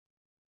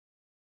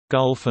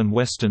Gulf and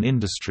Western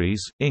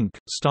Industries, Inc.,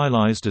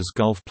 stylized as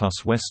Gulf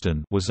plus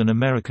Western, was an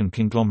American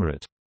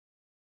conglomerate.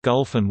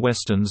 Gulf and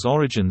Western's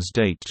origins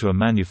date to a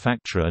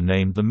manufacturer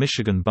named the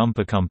Michigan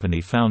Bumper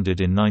Company,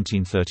 founded in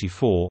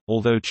 1934,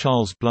 although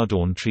Charles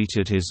Bluhdorn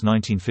treated his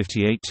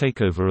 1958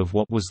 takeover of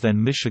what was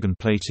then Michigan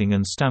Plating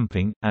and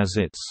Stamping, as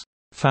its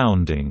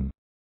founding,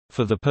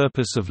 for the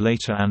purpose of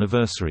later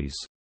anniversaries.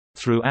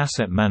 Through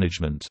asset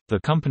management, the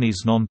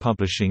company's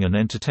non-publishing and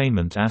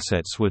entertainment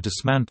assets were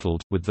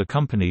dismantled, with the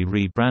company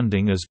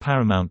rebranding as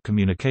Paramount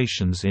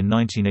Communications in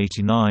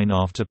 1989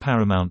 after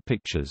Paramount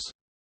Pictures.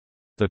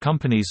 The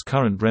company's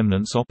current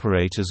remnants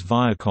operate as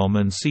Viacom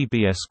and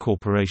CBS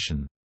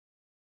Corporation.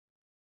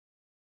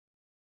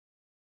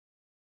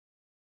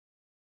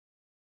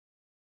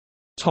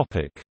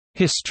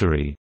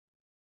 History.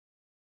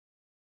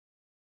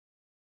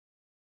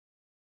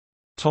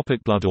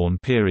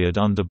 Bluhdorn period.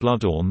 Under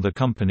Bluhdorn, the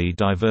company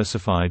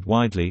diversified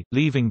widely,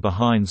 leaving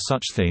behind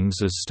such things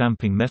as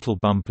stamping metal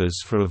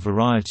bumpers for a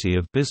variety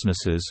of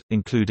businesses,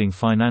 including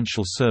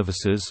financial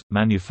services,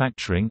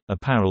 manufacturing,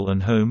 apparel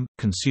and home,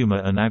 consumer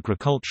and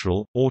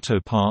agricultural, auto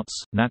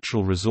parts,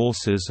 natural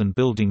resources and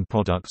building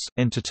products,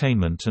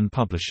 entertainment and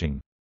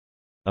publishing.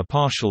 A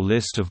partial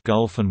list of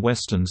Gulf and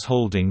Western's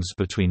holdings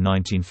between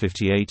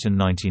 1958 and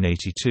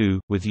 1982,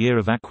 with year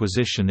of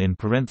acquisition in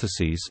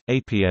parentheses: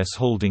 APS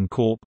Holding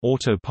Corp.,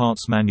 auto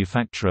parts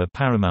manufacturer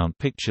Paramount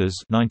Pictures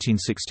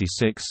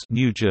 1966,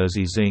 New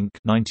Jersey Zinc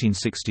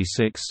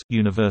 1966,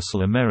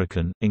 Universal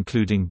American,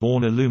 including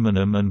Bourne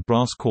Aluminum and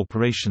Brass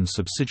Corporation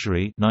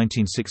subsidiary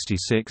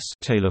 1966,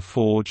 Taylor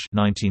Forge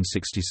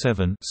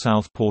 1967,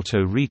 South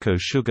Puerto Rico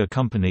Sugar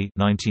Company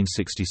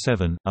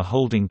 1967, a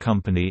holding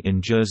company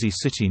in Jersey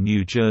City,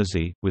 New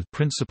Jersey, with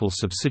principal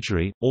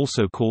subsidiary,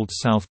 also called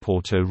South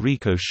Puerto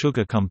Rico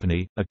Sugar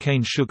Company, a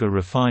cane sugar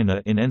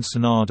refiner in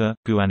Ensenada,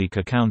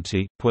 Guanica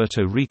County,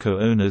 Puerto Rico.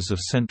 Owners of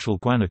Central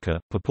Guanica,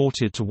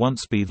 purported to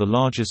once be the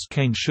largest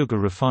cane sugar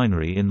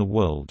refinery in the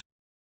world.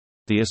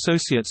 The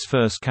Associates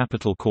First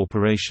Capital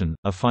Corporation,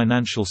 a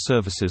financial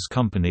services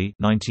company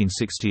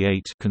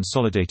 1968,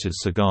 Consolidated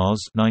Cigars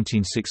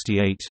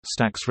 1968,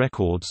 Stax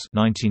Records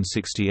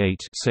 1968,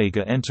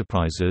 Sega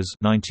Enterprises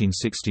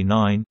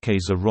 1969,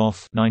 Kaiser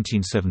Roth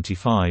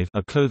 1975,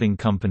 a clothing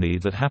company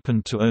that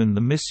happened to own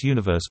the Miss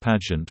Universe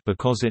pageant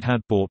because it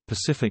had bought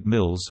Pacific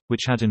Mills,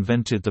 which had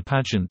invented the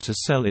pageant to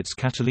sell its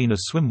Catalina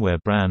swimwear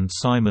brand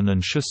Simon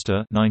 &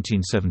 Schuster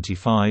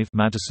 1975,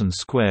 Madison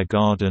Square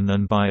Garden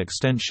and by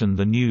extension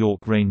the New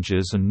York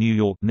Rangers and New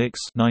York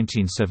Knicks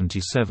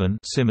 1977,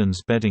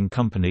 Simmons Bedding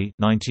Company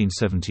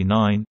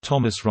 1979,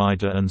 Thomas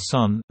Ryder and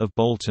Son, of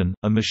Bolton,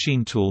 a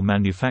machine tool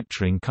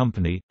manufacturing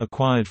company,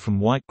 acquired from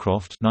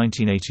Whitecroft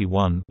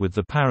 1981. With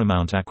the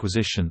Paramount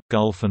acquisition,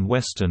 Gulf and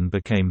Western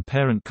became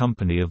parent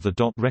company of the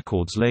Dot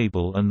Records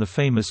label and the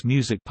famous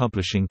music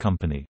publishing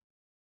company.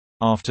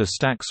 After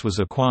Stax was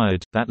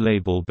acquired, that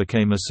label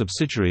became a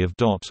subsidiary of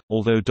Dot,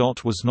 although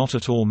Dot was not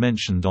at all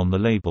mentioned on the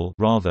label.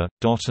 Rather,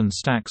 Dot and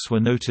Stax were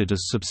noted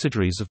as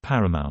subsidiaries of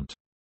Paramount.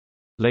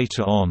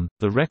 Later on,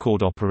 the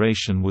record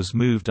operation was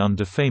moved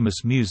under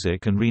Famous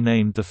Music and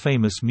renamed the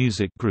Famous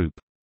Music Group.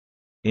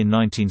 In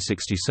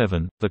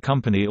 1967, the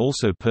company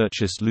also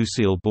purchased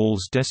Lucille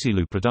Ball's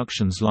Desilu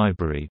Productions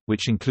library,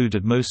 which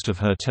included most of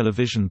her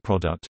television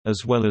product,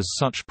 as well as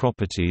such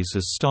properties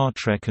as Star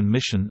Trek and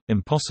Mission: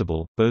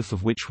 Impossible, both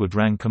of which would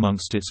rank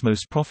amongst its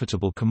most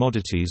profitable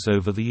commodities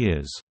over the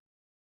years.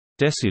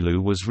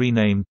 Desilu was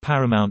renamed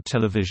Paramount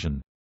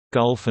Television.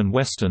 Gulf and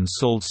Western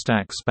sold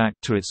Stax back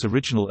to its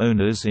original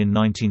owners in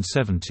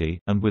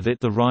 1970, and with it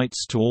the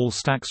rights to all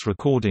Stax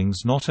recordings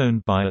not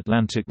owned by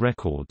Atlantic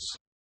Records.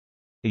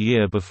 A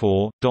year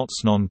before,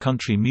 Dot's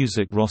non-country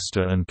music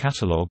roster and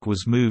catalog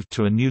was moved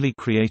to a newly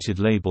created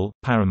label,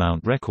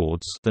 Paramount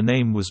Records. The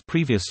name was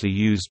previously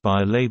used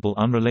by a label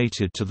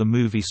unrelated to the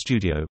movie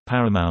studio.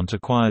 Paramount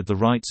acquired the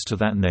rights to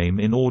that name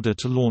in order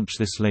to launch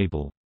this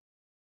label.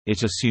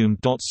 It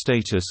assumed Dot's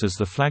status as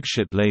the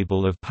flagship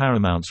label of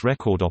Paramount's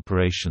record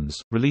operations,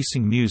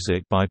 releasing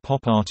music by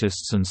pop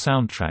artists and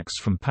soundtracks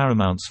from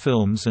Paramount's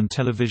films and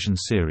television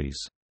series.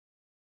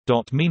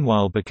 Dot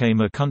meanwhile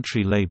became a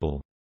country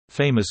label.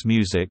 Famous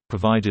Music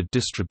provided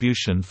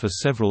distribution for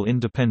several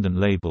independent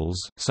labels,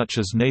 such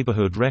as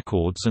Neighborhood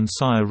Records and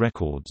Sire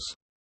Records.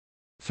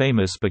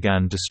 Famous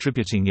began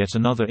distributing yet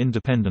another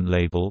independent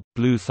label,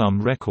 Blue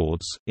Thumb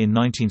Records, in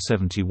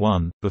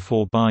 1971,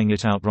 before buying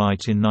it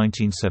outright in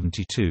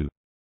 1972.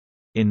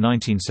 In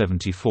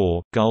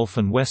 1974, Gulf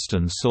and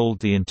Western sold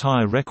the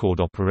entire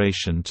record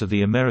operation to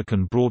the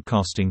American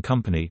Broadcasting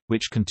Company,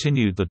 which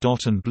continued the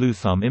Dot and Blue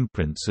Thumb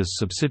imprints as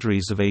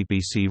subsidiaries of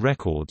ABC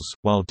Records,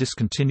 while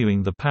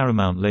discontinuing the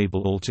Paramount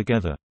label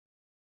altogether.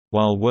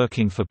 While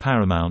working for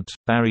Paramount,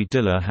 Barry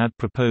Diller had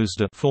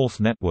proposed a fourth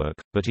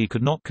network, but he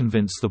could not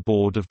convince the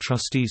Board of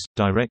Trustees,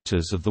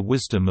 directors of the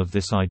wisdom of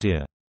this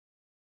idea.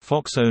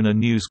 Fox owner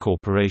News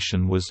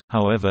Corporation was,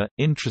 however,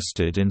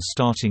 interested in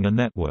starting a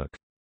network.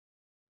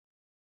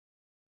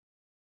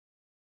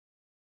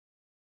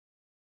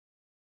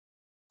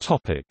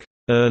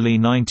 Early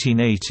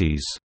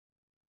 1980s.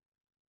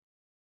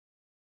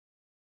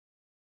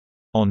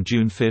 On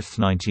June 5,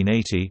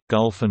 1980,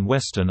 Gulf and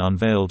Western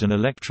unveiled an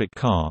electric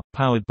car,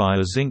 powered by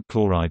a zinc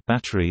chloride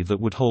battery that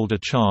would hold a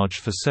charge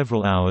for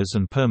several hours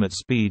and permit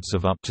speeds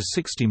of up to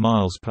 60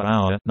 miles per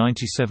hour,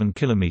 97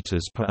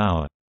 kilometers per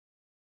hour.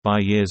 By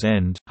year's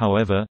end,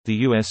 however, the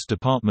U.S.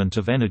 Department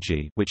of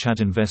Energy, which had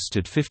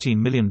invested $15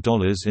 million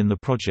in the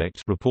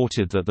project,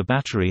 reported that the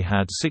battery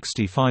had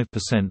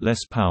 65% less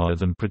power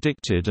than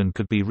predicted and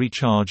could be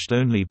recharged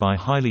only by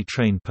highly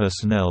trained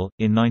personnel.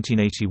 In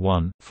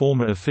 1981,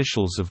 former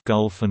officials of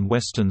Gulf and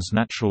Western's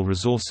Natural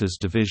Resources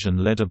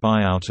Division led a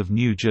buyout of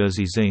New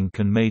Jersey Zinc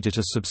and made it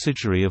a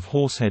subsidiary of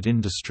Horsehead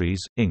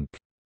Industries, Inc.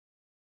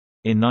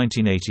 In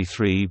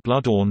 1983,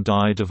 Bluhdorn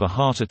died of a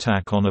heart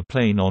attack on a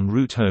plane en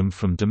route home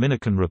from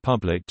Dominican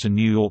Republic to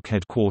New York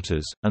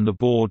headquarters, and the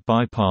board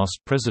bypassed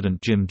President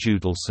Jim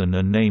Judelson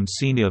and named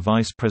Senior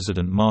Vice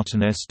President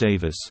Martin S.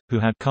 Davis, who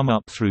had come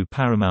up through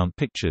Paramount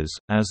Pictures,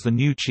 as the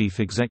new Chief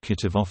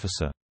Executive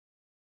Officer.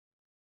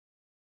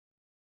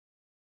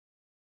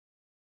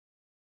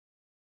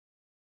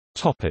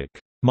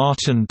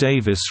 Martin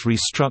Davis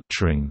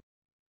restructuring.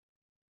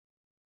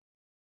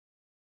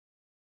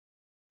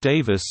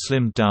 Davis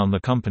slimmed down the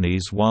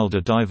company's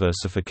wilder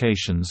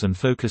diversifications and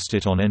focused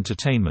it on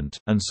entertainment,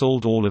 and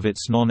sold all of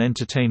its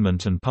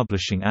non-entertainment and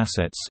publishing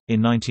assets.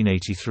 In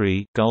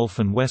 1983, Gulf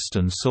and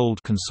Western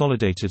sold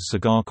Consolidated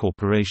Cigar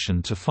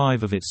Corporation to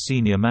 5 of its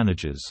senior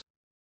managers.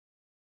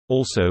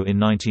 Also in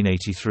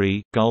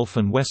 1983, Gulf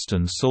and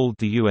Western sold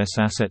the U.S.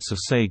 assets of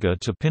Sega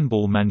to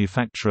pinball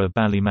manufacturer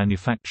Bally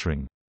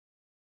Manufacturing.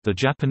 The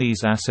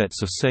Japanese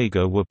assets of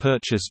Sega were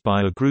purchased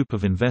by a group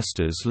of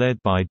investors led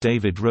by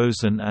David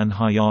Rosen and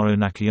Hayao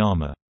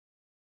Nakayama.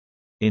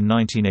 In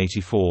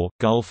 1984,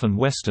 Gulf and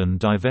Western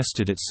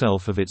divested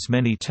itself of its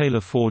many Taylor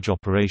Forge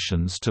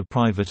operations to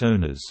private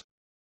owners.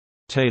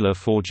 Taylor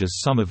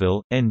Forge's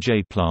Somerville,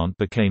 NJ plant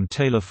became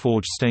Taylor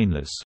Forge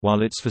Stainless,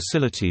 while its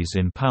facilities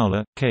in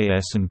Powler,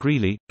 KS and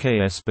Greeley,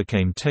 KS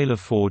became Taylor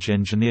Forge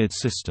Engineered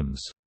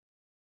Systems.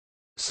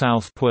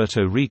 South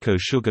Puerto Rico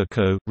Sugar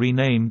Co.,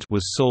 renamed,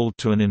 was sold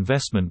to an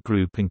investment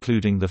group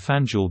including the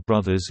Fanjul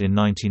brothers in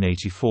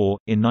 1984.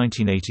 In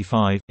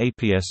 1985,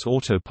 APS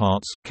Auto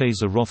Parts,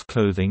 Kaiser Roth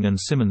Clothing and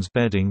Simmons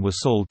Bedding were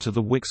sold to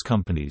the Wicks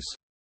companies.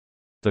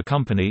 The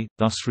company,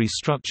 thus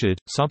restructured,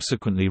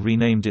 subsequently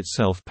renamed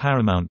itself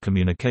Paramount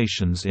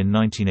Communications in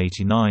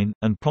 1989,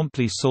 and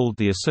promptly sold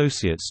the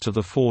associates to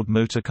the Ford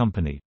Motor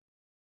Company.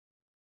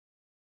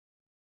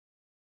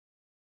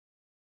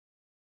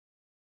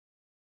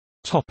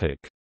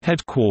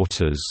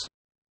 Headquarters.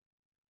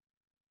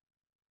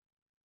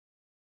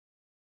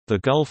 The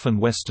Gulf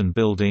and Western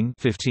Building,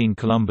 15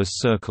 Columbus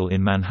Circle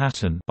in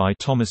Manhattan, by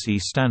Thomas E.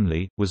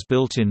 Stanley, was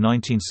built in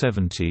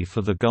 1970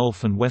 for the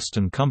Gulf and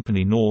Western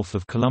Company north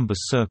of Columbus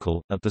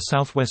Circle, at the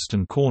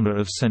southwestern corner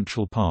of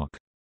Central Park.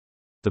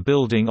 The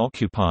building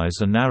occupies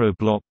a narrow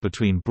block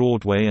between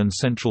Broadway and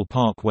Central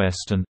Park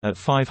West and, at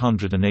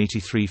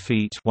 583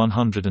 feet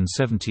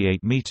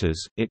 (178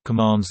 meters), it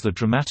commands the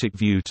dramatic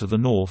view to the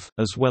north,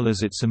 as well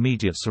as its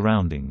immediate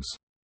surroundings.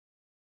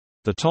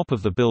 The top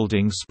of the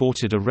building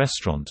sported a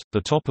restaurant,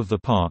 the Top of the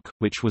Park,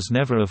 which was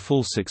never a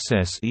full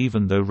success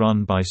even though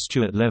run by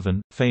Stuart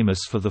Levin,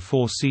 famous for the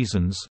Four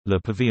Seasons, Le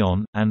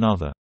Pavillon, and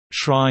other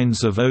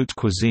shrines of haute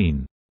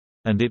cuisine,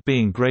 and it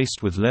being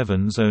graced with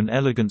Levin's own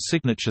elegant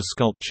signature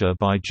sculpture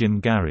by Jim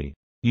Gary,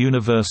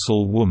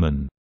 Universal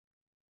Woman.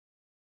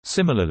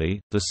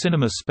 Similarly, the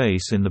cinema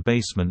space in the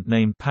basement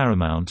named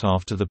Paramount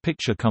after the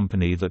picture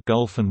company that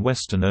Gulf and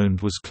Western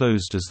owned was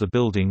closed as the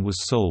building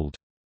was sold.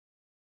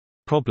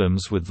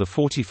 Problems with the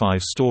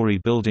 45-story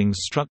building's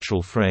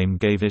structural frame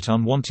gave it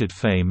unwanted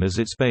fame as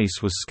its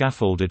base was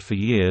scaffolded for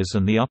years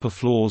and the upper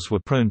floors were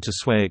prone to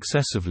sway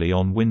excessively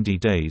on windy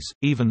days,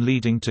 even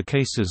leading to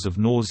cases of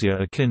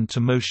nausea akin to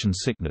motion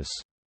sickness.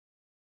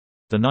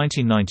 The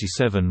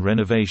 1997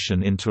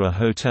 renovation into a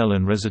hotel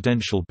and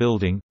residential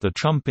building, the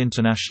Trump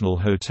International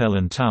Hotel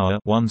and Tower,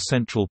 1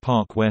 Central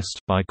Park West,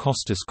 by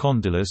Costas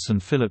Kondylis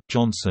and Philip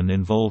Johnson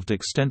involved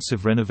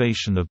extensive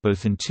renovation of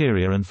both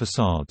interior and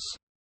facades.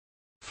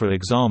 For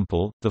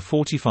example, the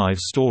 45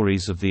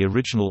 stories of the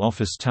original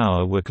office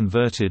tower were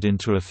converted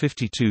into a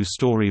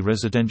 52-story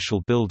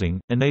residential building,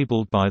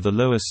 enabled by the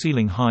lower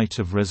ceiling height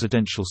of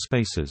residential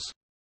spaces.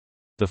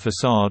 The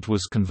facade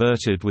was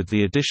converted with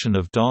the addition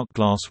of dark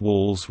glass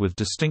walls with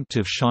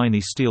distinctive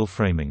shiny steel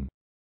framing.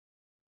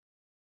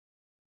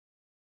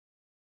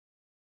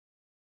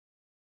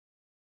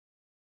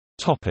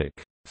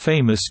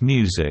 Famous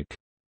music.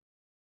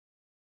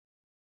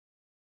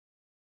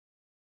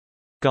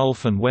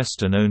 Gulf and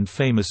Western owned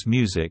Famous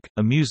Music,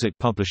 a music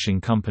publishing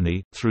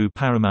company, through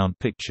Paramount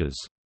Pictures.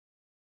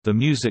 The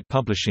music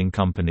publishing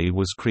company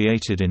was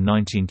created in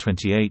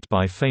 1928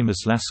 by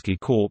Famous Lasky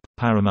Corp.,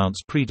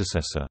 Paramount's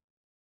predecessor.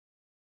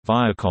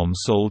 Viacom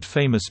sold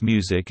Famous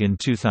Music in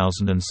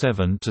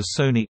 2007 to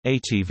Sony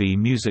ATV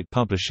Music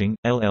Publishing,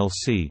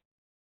 LLC.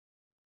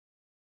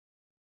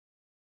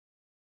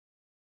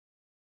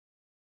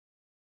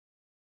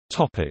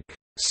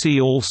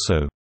 See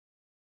also: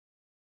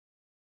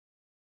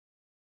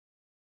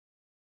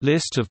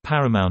 List of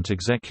Paramount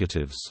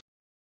executives.